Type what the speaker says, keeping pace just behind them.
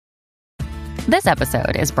This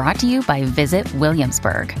episode is brought to you by Visit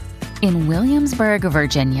Williamsburg. In Williamsburg,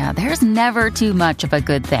 Virginia, there's never too much of a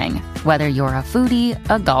good thing. Whether you're a foodie,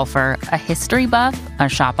 a golfer, a history buff, a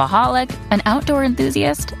shopaholic, an outdoor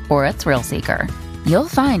enthusiast, or a thrill seeker, you'll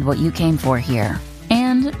find what you came for here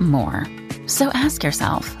and more. So ask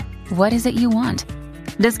yourself, what is it you want?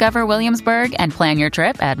 Discover Williamsburg and plan your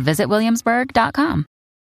trip at visitwilliamsburg.com.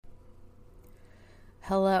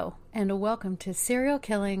 Hello, and welcome to Serial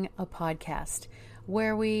Killing, a podcast,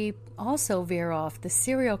 where we also veer off the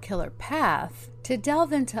serial killer path to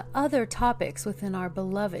delve into other topics within our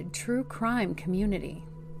beloved true crime community.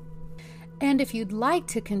 And if you'd like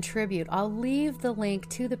to contribute, I'll leave the link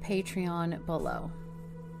to the Patreon below.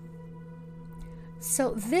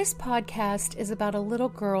 So this podcast is about a little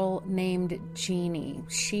girl named Jeannie.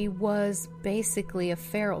 She was basically a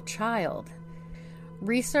feral child.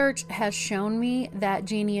 Research has shown me that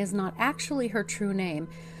Jeannie is not actually her true name,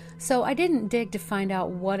 so I didn't dig to find out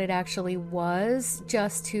what it actually was,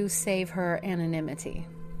 just to save her anonymity.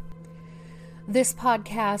 This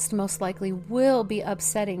podcast most likely will be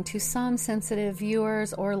upsetting to some sensitive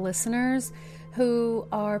viewers or listeners who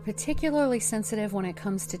are particularly sensitive when it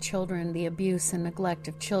comes to children, the abuse and neglect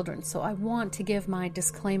of children. So I want to give my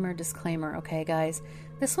disclaimer, okay guys?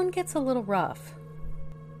 This one gets a little rough.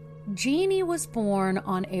 Jeannie was born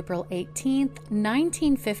on April 18th,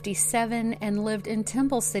 1957, and lived in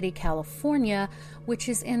Temple City, California, which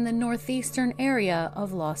is in the northeastern area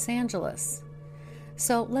of Los Angeles.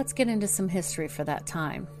 So let's get into some history for that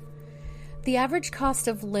time. The average cost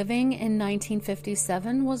of living in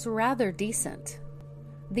 1957 was rather decent.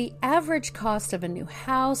 The average cost of a new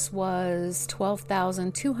house was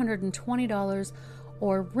 $12,220,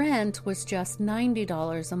 or rent was just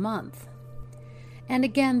 $90 a month. And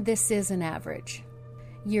again, this is an average.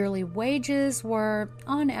 Yearly wages were,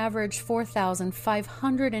 on average,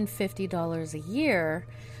 $4,550 a year,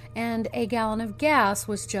 and a gallon of gas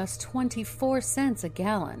was just 24 cents a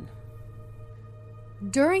gallon.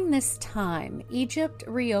 During this time, Egypt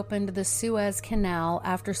reopened the Suez Canal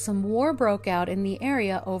after some war broke out in the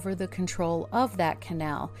area over the control of that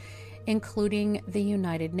canal, including the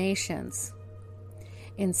United Nations.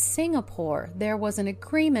 In Singapore, there was an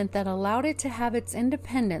agreement that allowed it to have its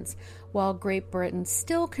independence while Great Britain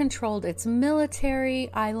still controlled its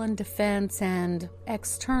military, island defense, and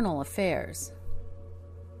external affairs.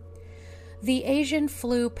 The Asian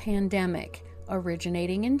flu pandemic,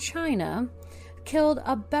 originating in China, killed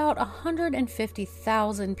about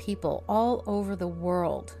 150,000 people all over the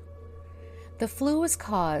world. The flu was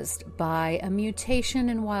caused by a mutation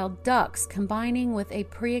in wild ducks combining with a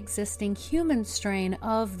pre-existing human strain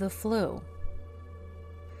of the flu.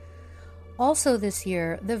 Also this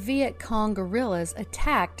year, the Viet Cong guerrillas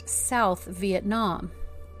attacked South Vietnam.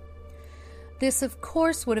 This, of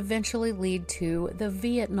course, would eventually lead to the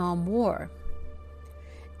Vietnam War.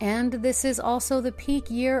 And this is also the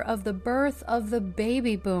peak year of the birth of the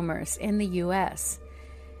baby boomers in the U.S.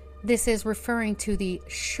 This is referring to the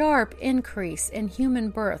sharp increase in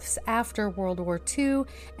human births after World War II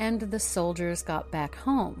and the soldiers got back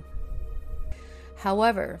home.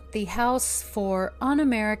 However, the House for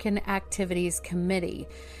Un-American Activities Committee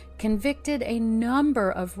convicted a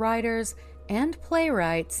number of writers and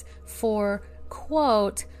playwrights for,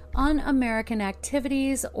 quote, un-American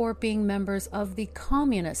activities or being members of the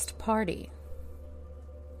Communist Party.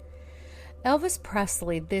 Elvis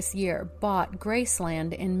Presley this year bought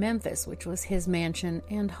Graceland in Memphis, which was his mansion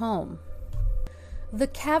and home. The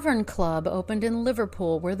Cavern Club opened in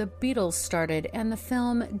Liverpool, where the Beatles started, and the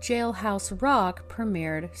film Jailhouse Rock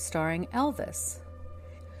premiered starring Elvis.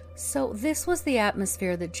 So this was the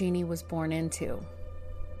atmosphere that Jeannie was born into.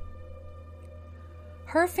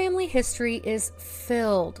 Her family history is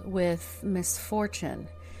filled with misfortune.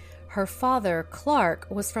 Her father, Clark,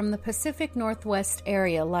 was from the Pacific Northwest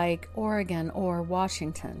area like Oregon or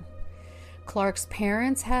Washington. Clark's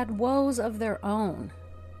parents had woes of their own.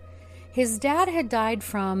 His dad had died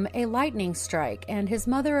from a lightning strike, and his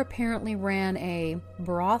mother apparently ran a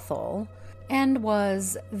brothel and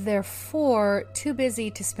was, therefore, too busy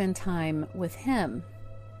to spend time with him.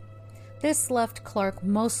 This left Clark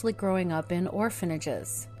mostly growing up in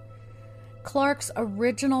orphanages. Clark's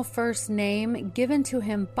original first name, given to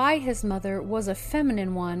him by his mother, was a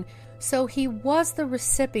feminine one, so he was the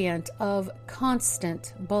recipient of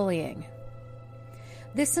constant bullying.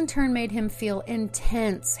 This in turn made him feel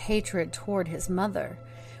intense hatred toward his mother,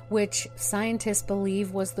 which scientists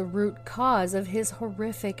believe was the root cause of his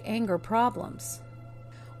horrific anger problems.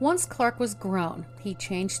 Once Clark was grown, he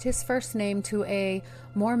changed his first name to a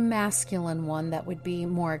more masculine one that would be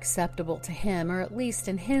more acceptable to him, or at least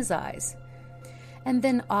in his eyes. And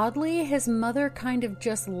then oddly, his mother kind of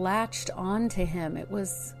just latched on to him. It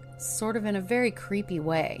was sort of in a very creepy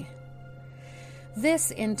way.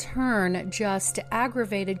 This, in turn, just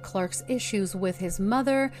aggravated Clark's issues with his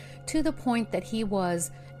mother to the point that he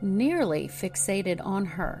was nearly fixated on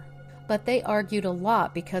her. But they argued a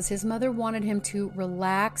lot because his mother wanted him to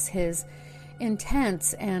relax his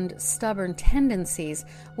intense and stubborn tendencies,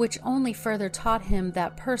 which only further taught him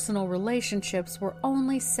that personal relationships were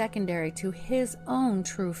only secondary to his own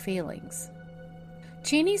true feelings.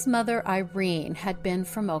 Jeannie's mother, Irene, had been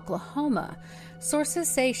from Oklahoma. Sources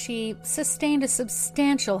say she sustained a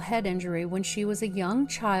substantial head injury when she was a young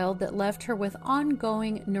child that left her with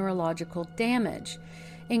ongoing neurological damage,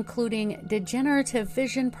 including degenerative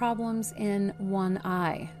vision problems in one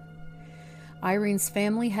eye. Irene's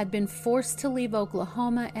family had been forced to leave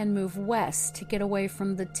Oklahoma and move west to get away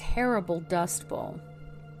from the terrible Dust Bowl.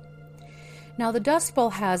 Now, the Dust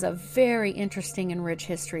Bowl has a very interesting and rich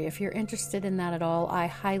history. If you're interested in that at all, I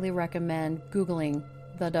highly recommend Googling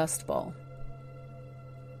the Dust Bowl.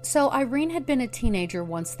 So, Irene had been a teenager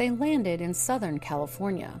once they landed in Southern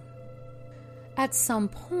California. At some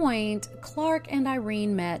point, Clark and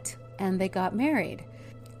Irene met and they got married.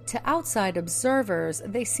 To outside observers,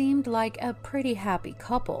 they seemed like a pretty happy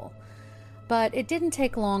couple. But it didn't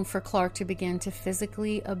take long for Clark to begin to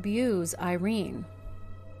physically abuse Irene.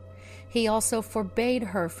 He also forbade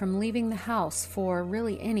her from leaving the house for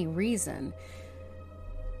really any reason.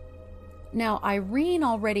 Now, Irene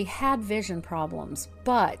already had vision problems,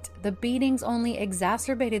 but the beatings only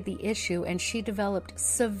exacerbated the issue and she developed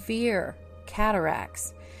severe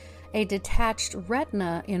cataracts, a detached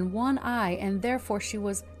retina in one eye, and therefore she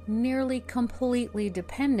was nearly completely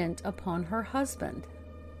dependent upon her husband.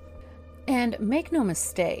 And make no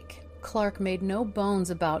mistake, Clark made no bones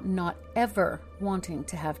about not ever wanting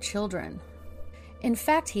to have children. In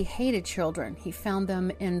fact, he hated children. He found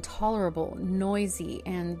them intolerable, noisy,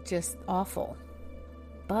 and just awful.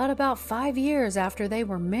 But about 5 years after they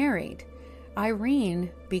were married,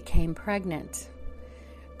 Irene became pregnant.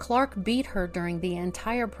 Clark beat her during the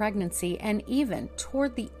entire pregnancy, and even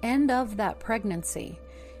toward the end of that pregnancy,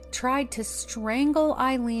 tried to strangle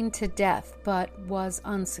Eileen to death, but was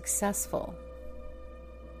unsuccessful.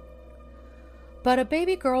 But a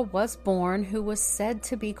baby girl was born who was said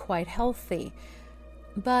to be quite healthy.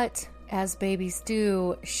 But, as babies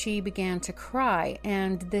do, she began to cry,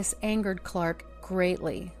 and this angered Clark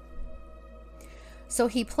greatly. So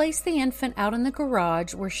he placed the infant out in the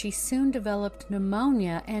garage, where she soon developed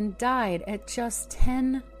pneumonia and died at just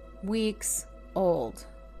 10 weeks old.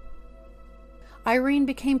 Irene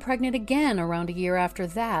became pregnant again around a year after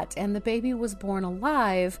that, and the baby was born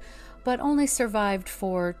alive, but only survived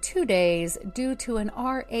for 2 days due to an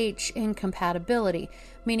Rh incompatibility,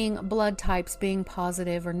 meaning blood types being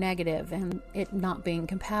positive or negative and it not being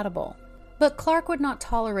compatible. But Clark would not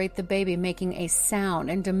tolerate the baby making a sound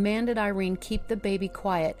and demanded Irene keep the baby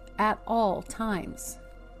quiet at all times.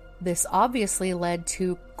 This obviously led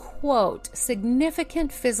to, quote,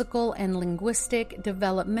 significant physical and linguistic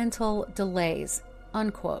developmental delays,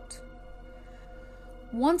 unquote.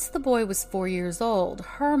 Once the boy was 4 years old,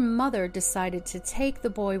 her mother decided to take the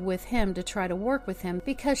boy with him to try to work with him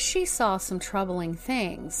because she saw some troubling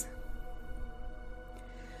things.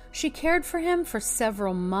 She cared for him for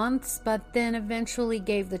several months, but then eventually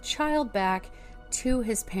gave the child back to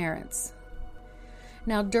his parents.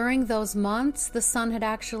 Now, during those months, the son had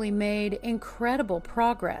actually made incredible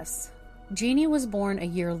progress. Jeannie was born a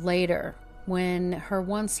year later, when her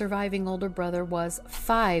one surviving older brother was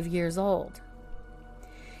 5 years old.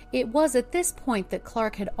 It was at this point that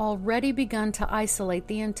Clark had already begun to isolate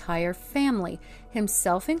the entire family,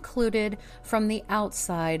 himself included, from the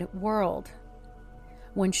outside world.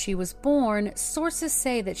 When she was born, sources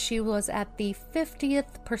say that she was at the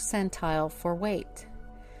 50th percentile for weight.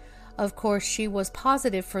 Of course, she was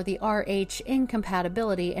positive for the Rh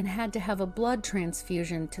incompatibility and had to have a blood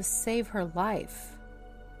transfusion to save her life.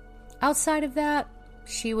 Outside of that,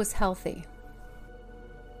 she was healthy.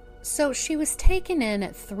 So she was taken in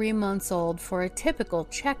at 3 months old for a typical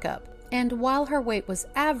checkup, and while her weight was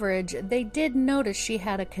average, they did notice she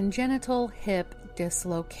had a congenital hip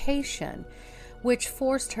dislocation, which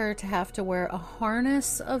forced her to have to wear a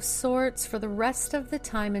harness of sorts for the rest of the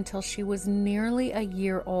time until she was nearly a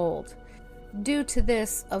year old. Due to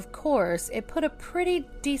this, of course, it put a pretty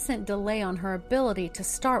decent delay on her ability to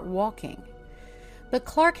start walking. But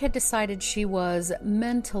Clark had decided she was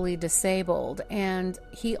mentally disabled, and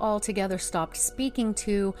he altogether stopped speaking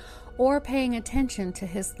to or paying attention to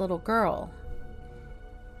his little girl.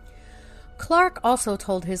 Clark also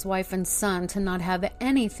told his wife and son to not have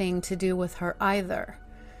anything to do with her either.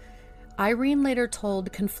 Irene later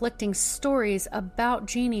told conflicting stories about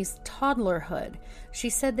Jeannie's toddlerhood.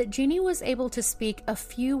 She said that Jeannie was able to speak a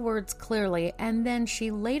few words clearly, and then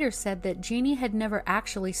she later said that Jeannie had never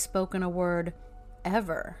actually spoken a word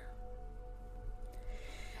ever.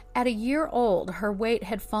 At a year old, her weight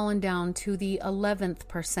had fallen down to the 11th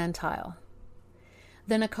percentile.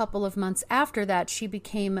 Then a couple of months after that, she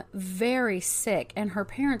became very sick, and her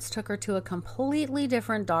parents took her to a completely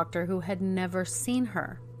different doctor who had never seen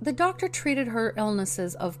her. The doctor treated her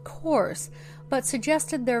illnesses, of course, but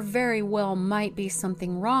suggested there very well might be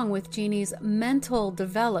something wrong with Jeannie's mental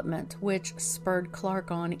development, which spurred Clark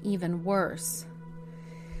on even worse.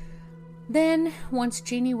 Then, once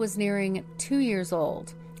Jeannie was nearing 2 years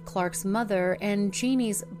old, Clark's mother and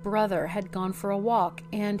Jeannie's brother had gone for a walk,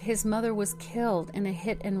 and his mother was killed in a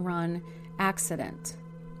hit-and-run accident.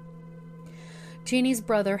 Jeannie's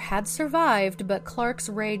brother had survived, but Clark's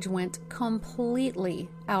rage went completely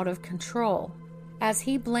out of control as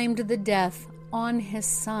he blamed the death on his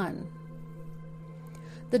son.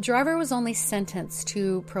 The driver was only sentenced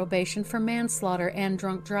to probation for manslaughter and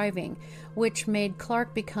drunk driving, which made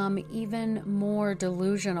Clark become even more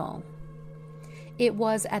delusional. It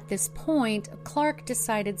was at this point Clark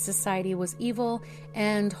decided society was evil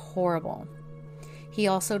and horrible. He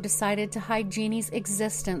also decided to hide Jeannie's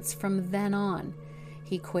existence from then on.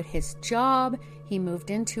 He quit his job, he moved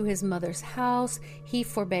into his mother's house, he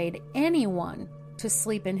forbade anyone to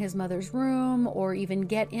sleep in his mother's room or even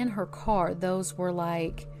get in her car. Those were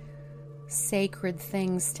like sacred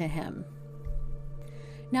things to him.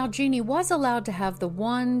 Now, Jeannie was allowed to have the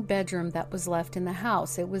one bedroom that was left in the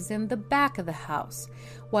house. It was in the back of the house,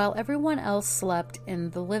 while everyone else slept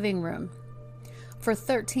in the living room. For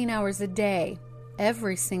 13 hours a day,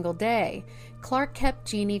 every single day, Clark kept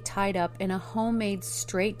Jeannie tied up in a homemade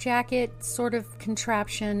straitjacket sort of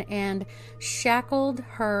contraption and shackled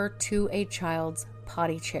her to a child's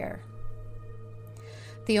potty chair.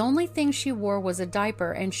 The only thing she wore was a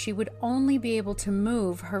diaper, and she would only be able to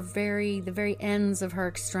move the very ends of her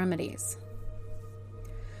extremities.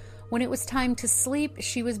 When it was time to sleep,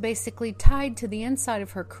 she was basically tied to the inside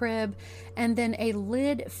of her crib, and then a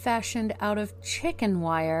lid fashioned out of chicken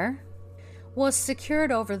wire was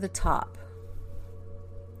secured over the top,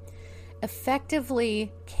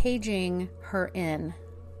 effectively caging her in.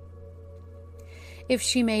 If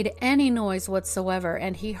she made any noise whatsoever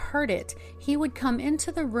and he heard it, he would come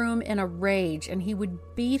into the room in a rage and he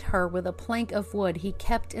would beat her with a plank of wood he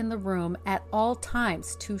kept in the room at all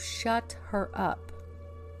times to shut her up.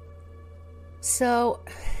 So,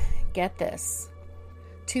 get this.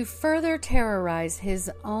 To further terrorize his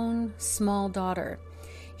own small daughter,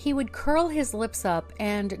 he would curl his lips up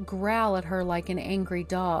and growl at her like an angry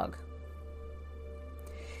dog.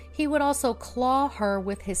 He would also claw her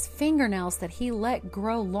with his fingernails that he let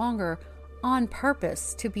grow longer on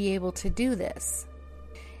purpose to be able to do this.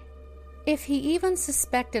 If he even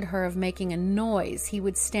suspected her of making a noise, he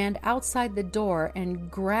would stand outside the door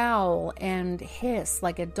and growl and hiss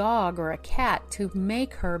like a dog or a cat to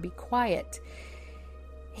make her be quiet.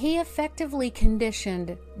 He effectively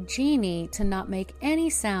conditioned Jeannie to not make any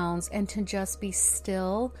sounds and to just be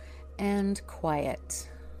still and quiet.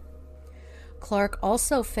 Clark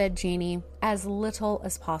also fed Jeannie as little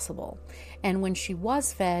as possible, and when she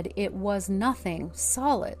was fed, it was nothing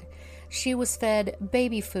solid. She was fed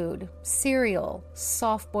baby food, cereal,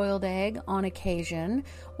 soft-boiled egg on occasion,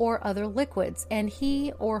 or other liquids, and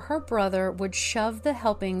he or her brother would shove the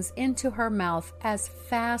helpings into her mouth as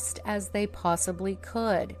fast as they possibly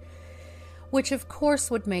could, which of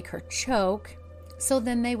course would make her choke, so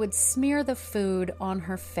then they would smear the food on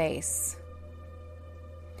her face.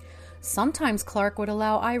 Sometimes Clark would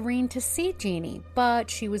allow Irene to see Jeannie, but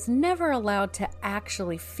she was never allowed to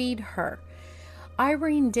actually feed her.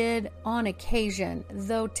 Irene did on occasion,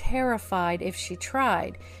 though terrified if she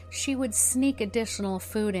tried, she would sneak additional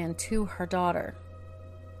food in to her daughter.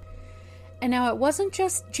 And now it wasn't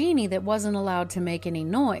just Jeannie that wasn't allowed to make any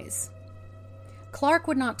noise. Clark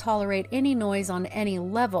would not tolerate any noise on any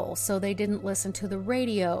level, so they didn't listen to the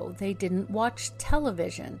radio, they didn't watch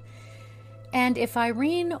television. And if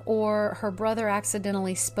Irene or her brother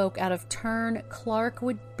accidentally spoke out of turn, Clark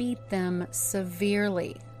would beat them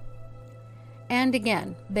severely. And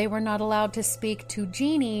again, they were not allowed to speak to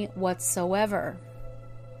Jeannie whatsoever.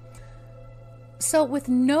 So with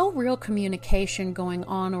no real communication going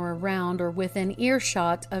on or around or within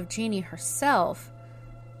earshot of Jeannie herself,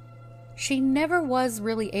 she never was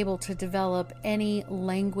really able to develop any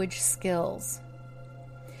language skills.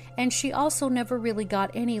 And she also never really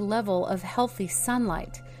got any level of healthy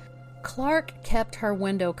sunlight. Clark kept her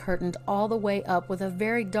window curtained all the way up with a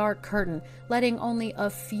very dark curtain, letting only a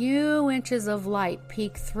few inches of light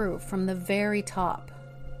peek through from the very top.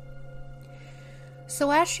 So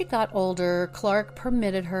as she got older, Clark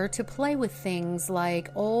permitted her to play with things like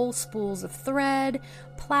old spools of thread,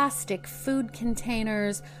 plastic food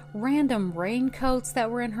containers, random raincoats that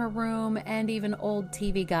were in her room, and even old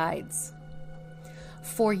TV guides.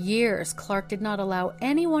 For years, Clark did not allow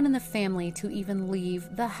anyone in the family to even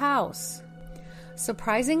leave the house.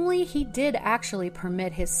 Surprisingly, he did actually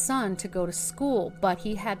permit his son to go to school, but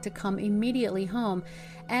he had to come immediately home,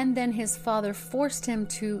 and then his father forced him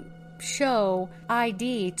to show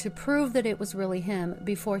ID to prove that it was really him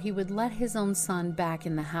before he would let his own son back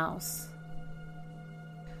in the house.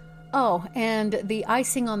 Oh, and the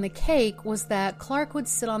icing on the cake was that Clark would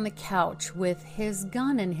sit on the couch with his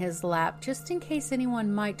gun in his lap just in case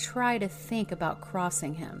anyone might try to think about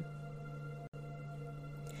crossing him.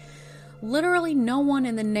 Literally no one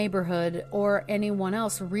in the neighborhood or anyone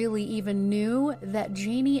else really even knew that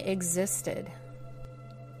Jeannie existed.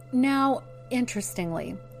 Now,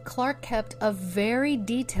 interestingly, Clark kept a very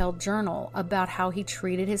detailed journal about how he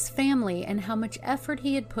treated his family and how much effort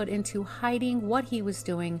he had put into hiding what he was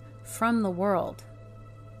doing from the world.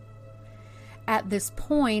 At this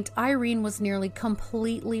point, Irene was nearly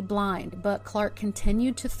completely blind, but Clark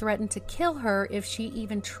continued to threaten to kill her if she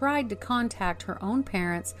even tried to contact her own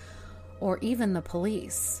parents or even the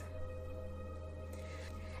police.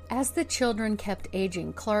 As the children kept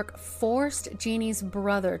aging, Clark forced Jeannie's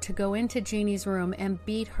brother to go into Jeannie's room and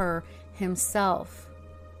beat her himself.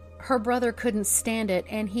 Her brother couldn't stand it,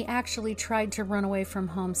 and he actually tried to run away from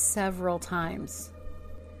home several times.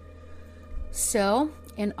 So,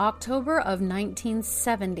 in October of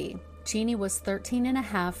 1970, Jeannie was 13 and a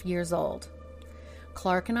half years old.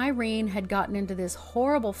 Clark and Irene had gotten into this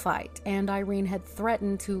horrible fight, and Irene had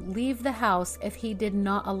threatened to leave the house if he did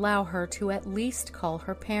not allow her to at least call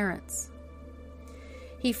her parents.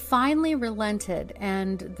 He finally relented,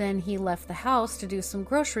 and then he left the house to do some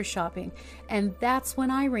grocery shopping, and that's when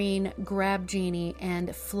Irene grabbed Jeannie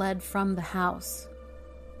and fled from the house.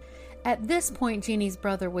 At this point, Jeannie's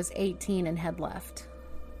brother was 18 and had left.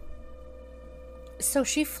 So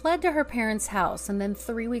she fled to her parents' house, and then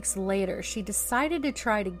 3 weeks later, she decided to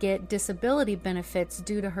try to get disability benefits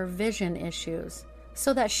due to her vision issues,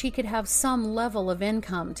 so that she could have some level of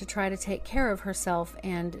income to try to take care of herself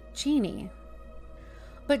and Jeannie.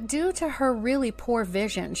 But due to her really poor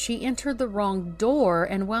vision, she entered the wrong door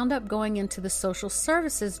and wound up going into the social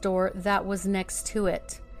services door that was next to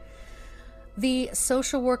it. The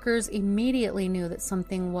social workers immediately knew that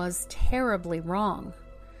something was terribly wrong.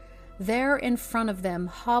 There in front of them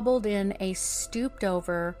hobbled in a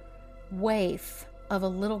stooped-over waif of a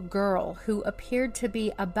little girl who appeared to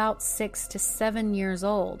be about 6 to 7 years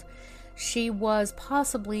old. She was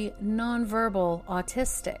possibly nonverbal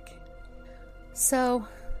autistic. So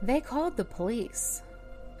they called the police.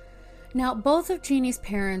 Now, both of Jeannie's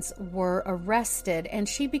parents were arrested, and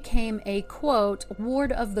she became a, quote,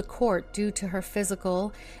 ward of the court due to her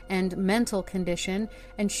physical and mental condition,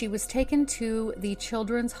 and she was taken to the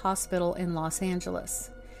Children's Hospital in Los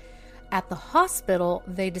Angeles. At the hospital,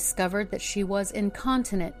 they discovered that she was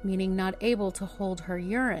incontinent, meaning not able to hold her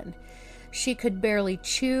urine. She could barely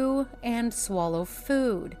chew and swallow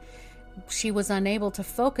food. She was unable to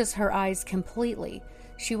focus her eyes completely.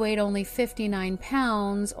 She weighed only 59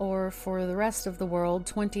 pounds, or for the rest of the world,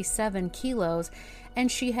 27 kilos,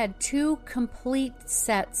 and she had 2 complete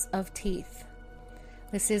sets of teeth.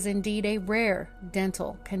 This is indeed a rare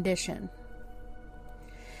dental condition.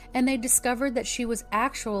 And they discovered that she was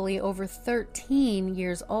actually over 13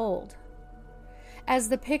 years old. As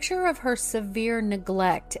the picture of her severe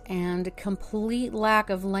neglect and complete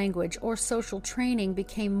lack of language or social training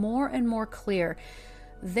became more and more clear,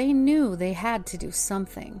 they knew they had to do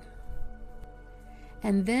something.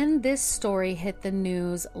 And then this story hit the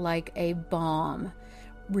news like a bomb.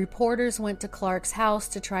 Reporters went to Clark's house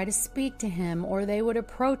to try to speak to him, or they would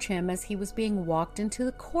approach him as he was being walked into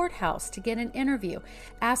the courthouse to get an interview,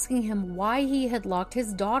 asking him why he had locked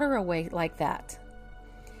his daughter away like that.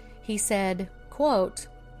 He said, quote,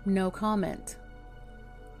 "No comment."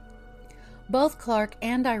 Both Clark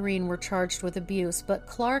and Irene were charged with abuse, but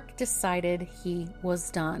Clark decided he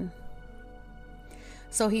was done.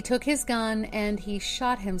 So he took his gun and he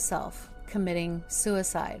shot himself, committing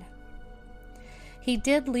suicide. He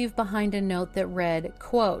did leave behind a note that read,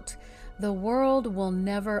 quote, "The world will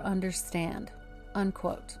never understand,"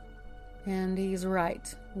 unquote. And he's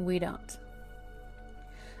right, we don't.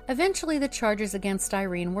 Eventually, the charges against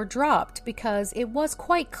Irene were dropped because it was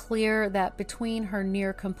quite clear that between her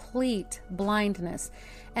near complete blindness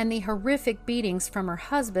and the horrific beatings from her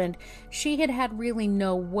husband, she had had really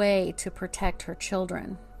no way to protect her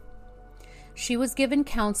children. She was given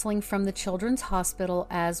counseling from the Children's Hospital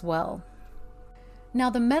as well. Now,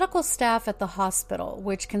 the medical staff at the hospital,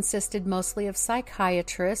 which consisted mostly of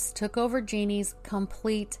psychiatrists, took over Jeannie's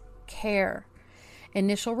complete care.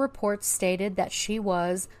 Initial reports stated that she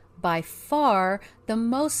was, by far, the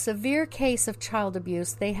most severe case of child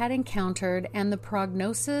abuse they had encountered, and the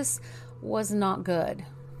prognosis was not good.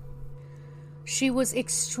 She was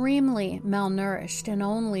extremely malnourished and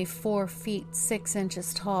only 4 feet 6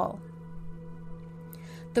 inches tall.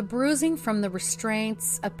 The bruising from the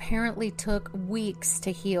restraints apparently took weeks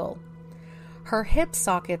to heal. Her hip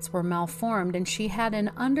sockets were malformed, and she had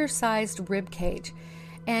an undersized rib cage,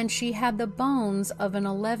 and she had the bones of an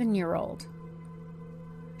 11-year-old.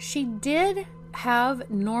 She did have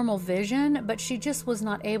normal vision, but she just was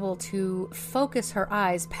not able to focus her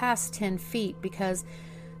eyes past 10 feet because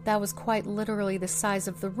that was quite literally the size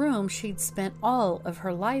of the room she'd spent all of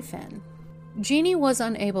her life in. Jeannie was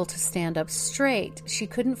unable to stand up straight. She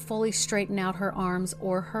couldn't fully straighten out her arms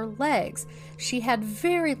or her legs. She had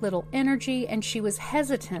very little energy, and she was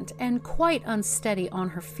hesitant and quite unsteady on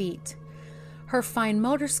her feet. Her fine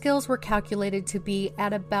motor skills were calculated to be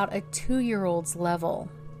at about a 2-year-old's level.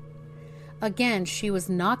 Again, she was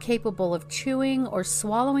not capable of chewing or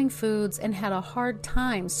swallowing foods and had a hard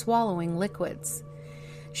time swallowing liquids.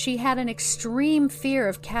 She had an extreme fear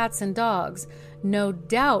of cats and dogs, no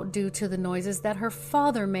doubt due to the noises that her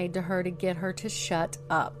father made to her to get her to shut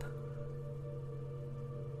up.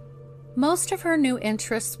 Most of her new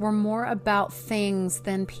interests were more about things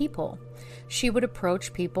than people. She would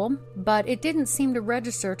approach people, but it didn't seem to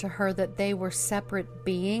register to her that they were separate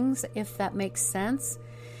beings, if that makes sense.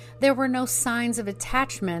 There were no signs of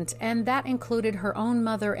attachment, and that included her own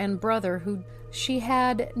mother and brother, who she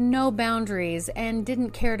had no boundaries and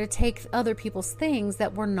didn't care to take other people's things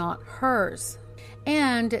that were not hers.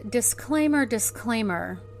 And disclaimer,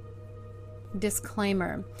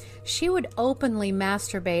 she would openly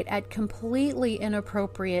masturbate at completely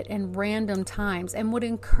inappropriate and random times and would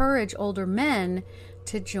encourage older men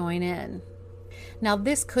to join in. Now,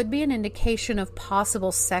 this could be an indication of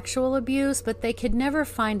possible sexual abuse, but they could never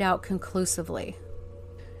find out conclusively.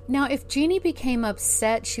 Now, if Jeannie became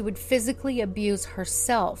upset, she would physically abuse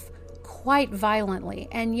herself quite violently,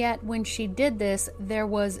 and yet when she did this, there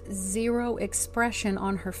was zero expression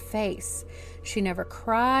on her face. She never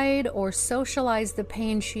cried or socialized the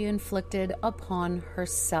pain she inflicted upon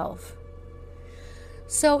herself.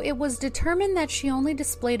 So it was determined that she only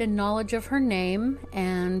displayed a knowledge of her name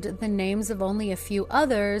and the names of only a few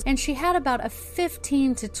others, and she had about a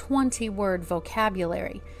 15 to 20 word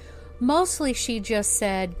vocabulary. Mostly she just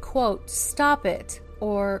said, quote, "Stop it,"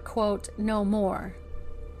 or, quote, "No more."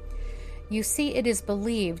 You see, it is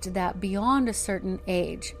believed that beyond a certain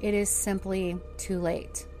age, it is simply too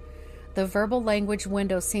late. The verbal language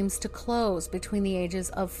window seems to close between the ages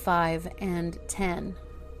of 5 and 10.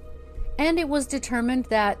 And it was determined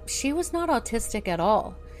that she was not autistic at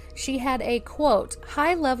all. She had a, quote,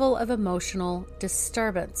 "high level of emotional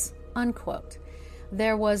disturbance," unquote.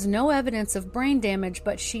 There was no evidence of brain damage,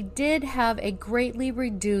 but she did have a greatly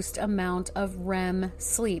reduced amount of REM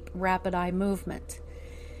sleep, rapid eye movement.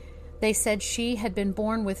 They said she had been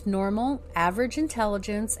born with normal, average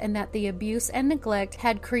intelligence, and that the abuse and neglect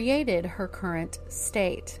had created her current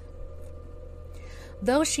state.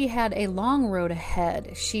 Though she had a long road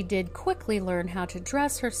ahead, she did quickly learn how to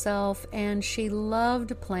dress herself, and she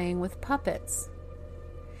loved playing with puppets.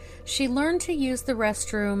 She learned to use the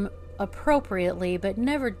restroom appropriately, but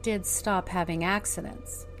never did stop having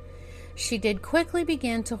accidents. She did quickly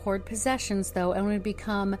begin to hoard possessions, though, and would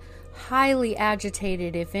become highly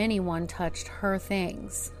agitated if anyone touched her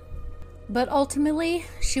things. But ultimately,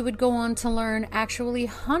 she would go on to learn actually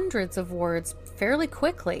hundreds of words fairly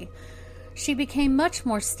quickly. She became much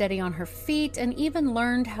more steady on her feet and even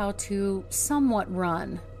learned how to somewhat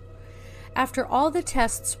run. After all the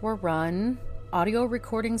tests were run, audio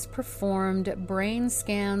recordings performed, brain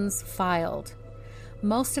scans filed,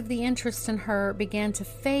 most of the interest in her began to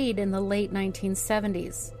fade in the late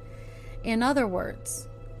 1970s. In other words,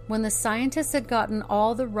 when the scientists had gotten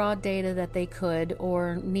all the raw data that they could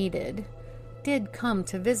or needed, did come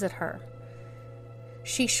to visit her.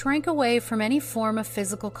 She shrank away from any form of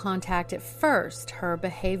physical contact at first. Her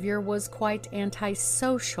behavior was quite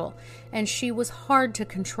antisocial, and she was hard to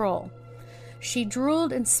control. She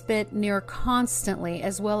drooled and spit near constantly,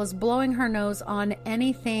 as well as blowing her nose on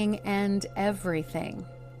anything and everything.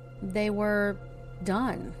 They were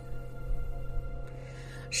done?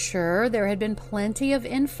 Sure, there had been plenty of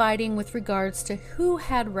infighting with regards to who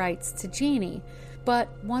had rights to Jeannie, but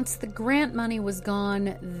once the grant money was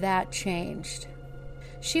gone, that changed.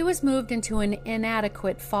 She was moved into an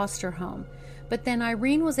inadequate foster home, but then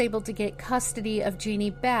Irene was able to get custody of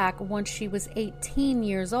Jeannie back once she was 18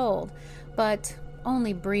 years old, but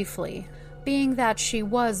only briefly. Being that she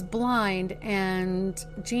was blind and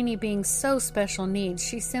Jeannie being so special needs,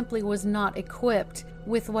 she simply was not equipped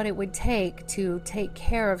with what it would take to take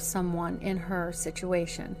care of someone in her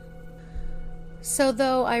situation. So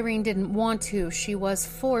though Irene didn't want to, she was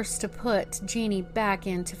forced to put Jeannie back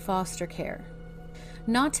into foster care.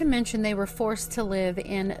 Not to mention they were forced to live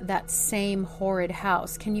in that same horrid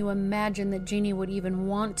house. Can you imagine that Jeannie would even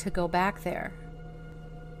want to go back there?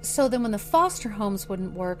 So then when the foster homes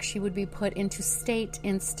wouldn't work, she would be put into state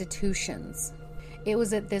institutions. It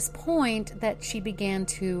was at this point that she began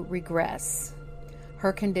to regress.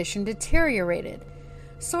 Her condition deteriorated.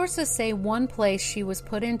 Sources say one place she was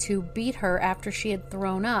put into beat her after she had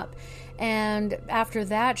thrown up, and after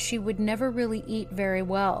that she would never really eat very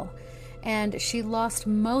well, and she lost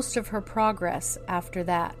most of her progress after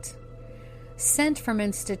that. Sent from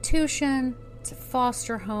institution to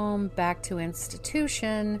foster home, back to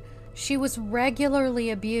institution, she was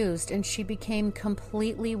regularly abused and she became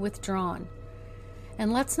completely withdrawn.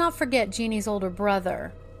 And let's not forget Jeannie's older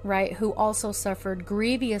brother, right, who also suffered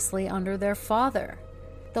grievously under their father.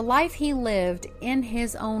 The life he lived, in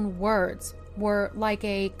his own words, were like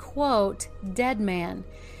a, quote, dead man,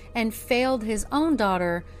 and failed his own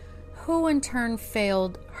daughter, who in turn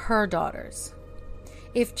failed her daughters.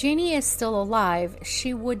 If Jeannie is still alive,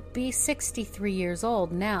 she would be 63 years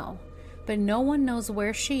old now, but no one knows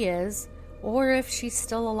where she is or if she's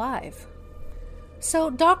still alive. So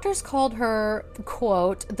doctors called her,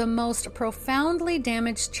 quote, the most profoundly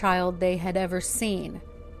damaged child they had ever seen,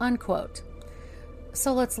 unquote.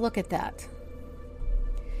 So let's look at that.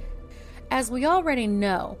 As we already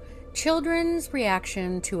know, children's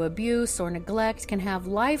reaction to abuse or neglect can have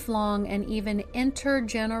lifelong and even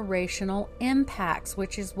intergenerational impacts,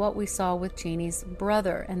 which is what we saw with Jeannie's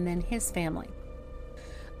brother and then his family.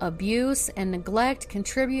 Abuse and neglect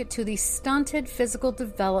contribute to the stunted physical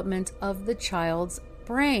development of the child's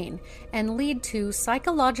brain and lead to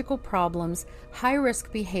psychological problems,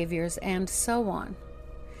 high-risk behaviors, and so on.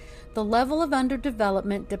 The level of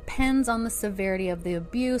underdevelopment depends on the severity of the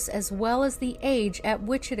abuse as well as the age at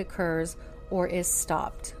which it occurs or is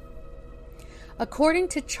stopped. According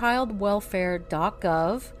to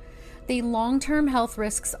childwelfare.gov, the long-term health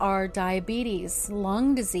risks are diabetes,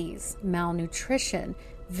 lung disease, malnutrition,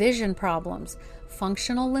 vision problems,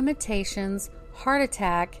 functional limitations, heart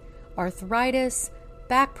attack, arthritis,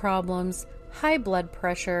 back problems, high blood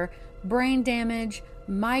pressure, brain damage,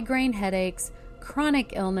 migraine headaches,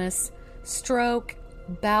 chronic illness, stroke,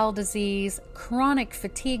 bowel disease, chronic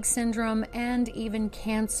fatigue syndrome, and even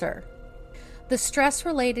cancer. The stress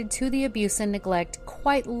related to the abuse and neglect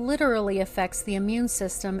quite literally affects the immune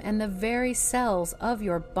system and the very cells of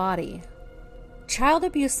your body. Child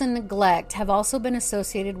abuse and neglect have also been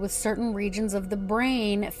associated with certain regions of the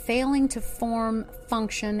brain failing to form,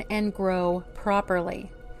 function, and grow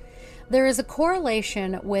properly. There is a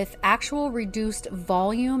correlation with actual reduced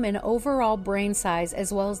volume and overall brain size,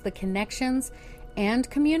 as well as the connections and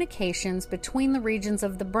communications between the regions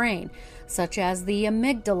of the brain, such as the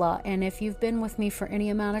amygdala. And if you've been with me for any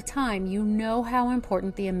amount of time, you know how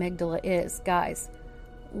important the amygdala is, guys.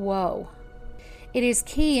 Whoa. It is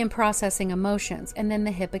key in processing emotions, and then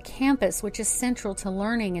the hippocampus, which is central to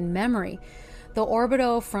learning and memory. The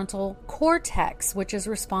orbitofrontal cortex, which is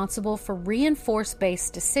responsible for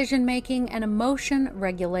reinforce-based decision-making and emotion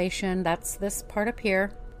regulation. That's this part up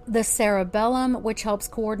here. The cerebellum, which helps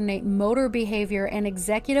coordinate motor behavior and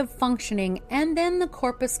executive functioning. And then the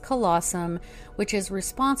corpus callosum, which is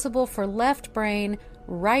responsible for left brain,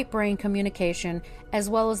 right brain communication, as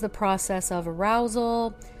well as the process of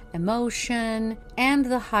arousal, emotion, and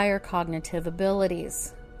the higher cognitive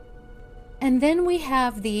abilities. And then we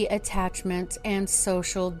have the attachment and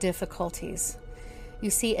social difficulties. You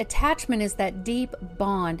see, attachment is that deep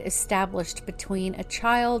bond established between a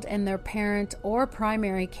child and their parent or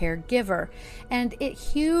primary caregiver, and it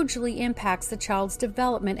hugely impacts the child's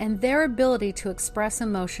development and their ability to express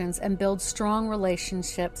emotions and build strong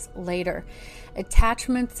relationships later.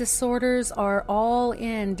 Attachment disorders are all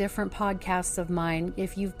in different podcasts of mine.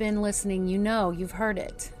 If you've been listening, you know, you've heard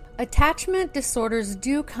it. Attachment disorders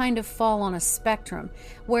do kind of fall on a spectrum,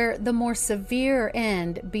 where the more severe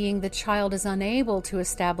end being the child is unable to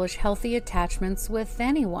establish healthy attachments with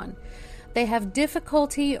anyone. They have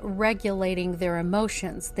difficulty regulating their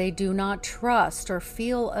emotions. They do not trust or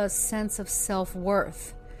feel a sense of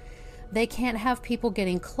self-worth. They can't have people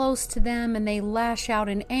getting close to them, and they lash out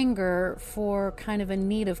in anger for kind of a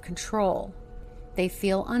need of control. They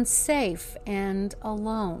feel unsafe and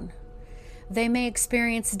alone. They may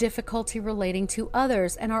experience difficulty relating to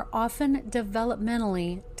others and are often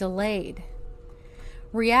developmentally delayed.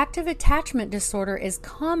 Reactive attachment disorder is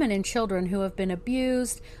common in children who have been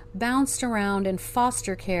abused, bounced around in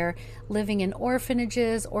foster care, living in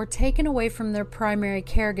orphanages, or taken away from their primary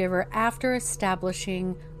caregiver after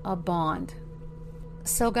establishing a bond.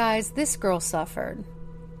 So guys, this girl suffered.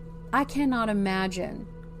 I cannot imagine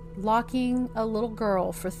locking a little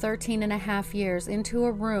girl for 13 and a half years into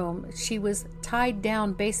a room. She was tied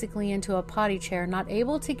down basically into a potty chair, not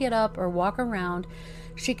able to get up or walk around.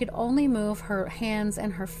 She could only move her hands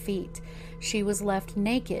and her feet. She was left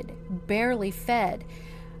naked, barely fed.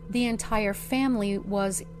 The entire family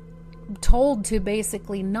was told to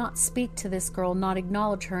basically not speak to this girl, not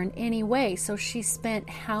acknowledge her in any way. So she spent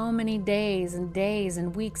how many days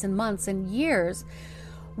and weeks and months and years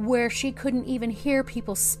where she couldn't even hear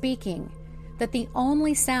people speaking, that the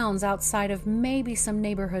only sounds outside of maybe some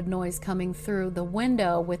neighborhood noise coming through the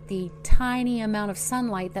window with the tiny amount of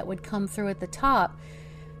sunlight that would come through at the top,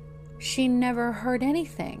 she never heard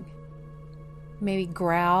anything. Maybe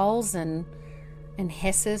growls and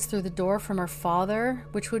hisses through the door from her father,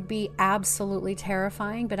 which would be absolutely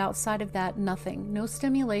terrifying, but outside of that, nothing. No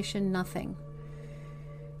stimulation, nothing.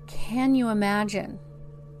 Can you imagine?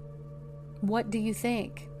 What do you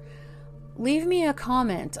think? Leave me a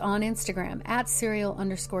comment on Instagram at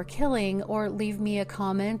serial_killing, or leave me a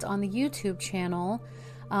comment on the YouTube channel.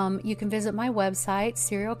 You can visit my website,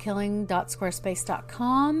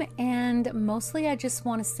 serialkilling.squarespace.com. And mostly I just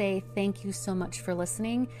want to say thank you so much for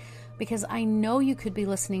listening, because I know you could be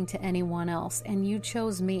listening to anyone else and you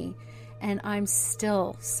chose me. And I'm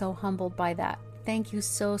still so humbled by that. Thank you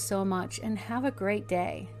so, so much, and have a great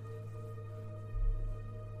day.